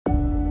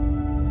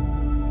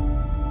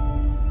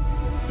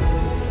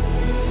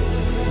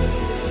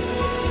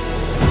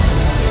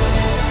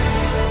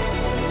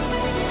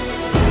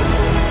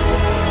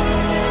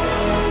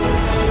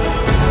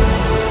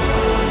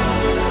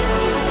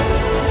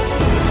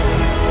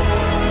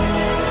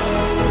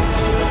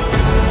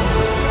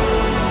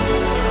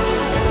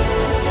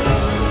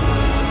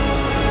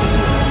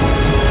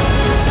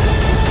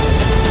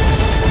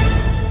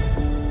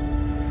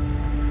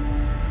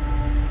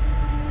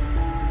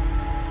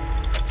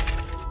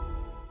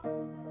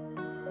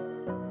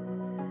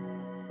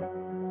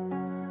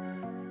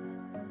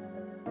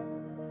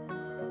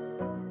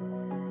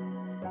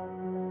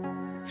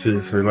Sí,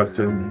 soy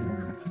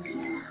Bastian.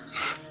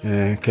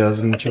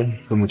 ¿Quedas mucho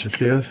con muchos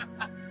tíos?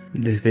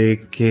 Desde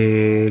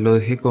que lo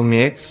dejé con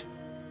mi ex,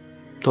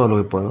 todo lo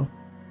que puedo.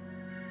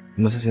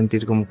 Me hace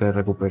sentir como que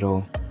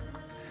recupero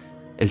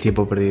el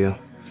tiempo perdido.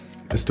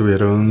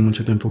 ¿Estuvieron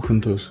mucho tiempo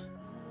juntos?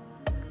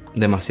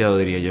 Demasiado,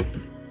 diría yo.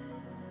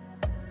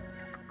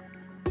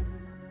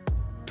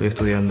 Estoy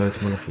estudiando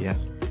etimología,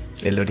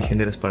 el origen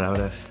de las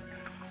palabras.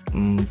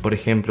 Por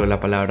ejemplo, la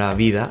palabra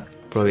vida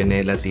proviene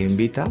del latín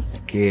vita,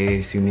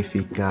 que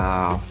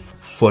significa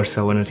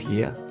fuerza o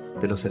energía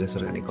de los seres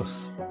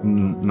orgánicos.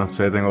 No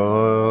sé,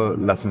 tengo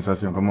la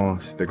sensación como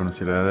si te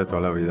conociera de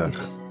toda la vida.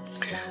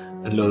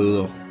 Lo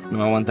dudo, no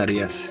me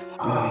aguantarías.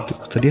 ¿Te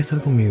gustaría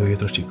estar conmigo y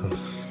otros chicos?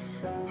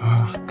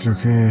 Creo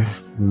que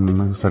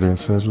me gustaría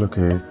hacer lo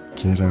que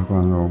quiera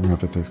cuando me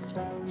apetezca.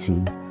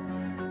 Sí.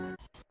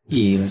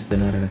 ¿Y vas a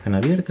tener una relación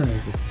abierta o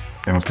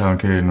qué? Hemos quedado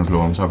que nos lo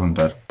vamos a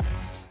contar.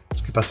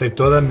 Es que pasé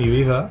toda mi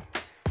vida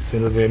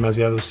siendo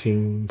demasiado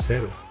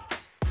sincero.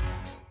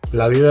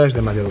 La vida es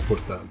demasiado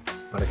corta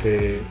para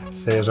que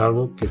seas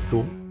algo que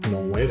tú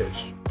no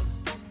eres.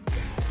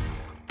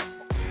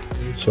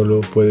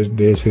 Solo puedes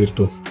decidir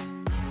tú.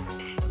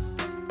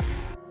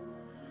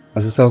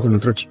 Has estado con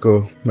otro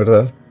chico,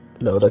 ¿verdad?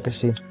 La verdad que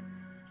sí.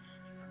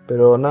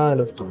 Pero nada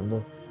del otro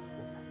mundo.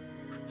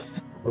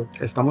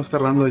 Estamos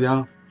cerrando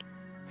ya.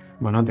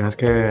 Bueno, tienes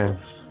que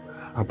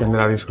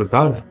aprender a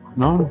disfrutar,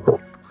 ¿no?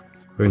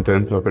 Lo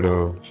intento,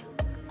 pero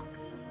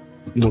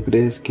 ¿No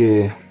crees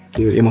que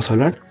deberíamos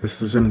hablar?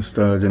 esto se nos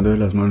está yendo de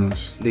las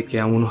manos. De que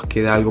aún nos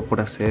queda algo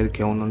por hacer,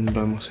 que aún no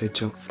lo hemos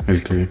hecho.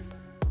 ¿El qué?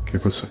 ¿Qué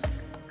cosa?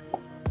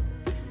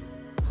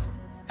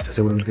 ¿Estás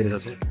seguro que lo quieres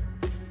hacer?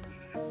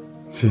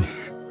 Sí.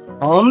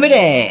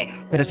 ¡Hombre!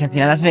 Pero si al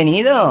final has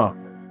venido.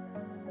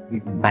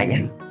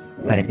 Vaya,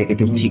 parece que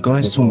tu chico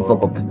es un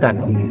poco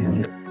putano.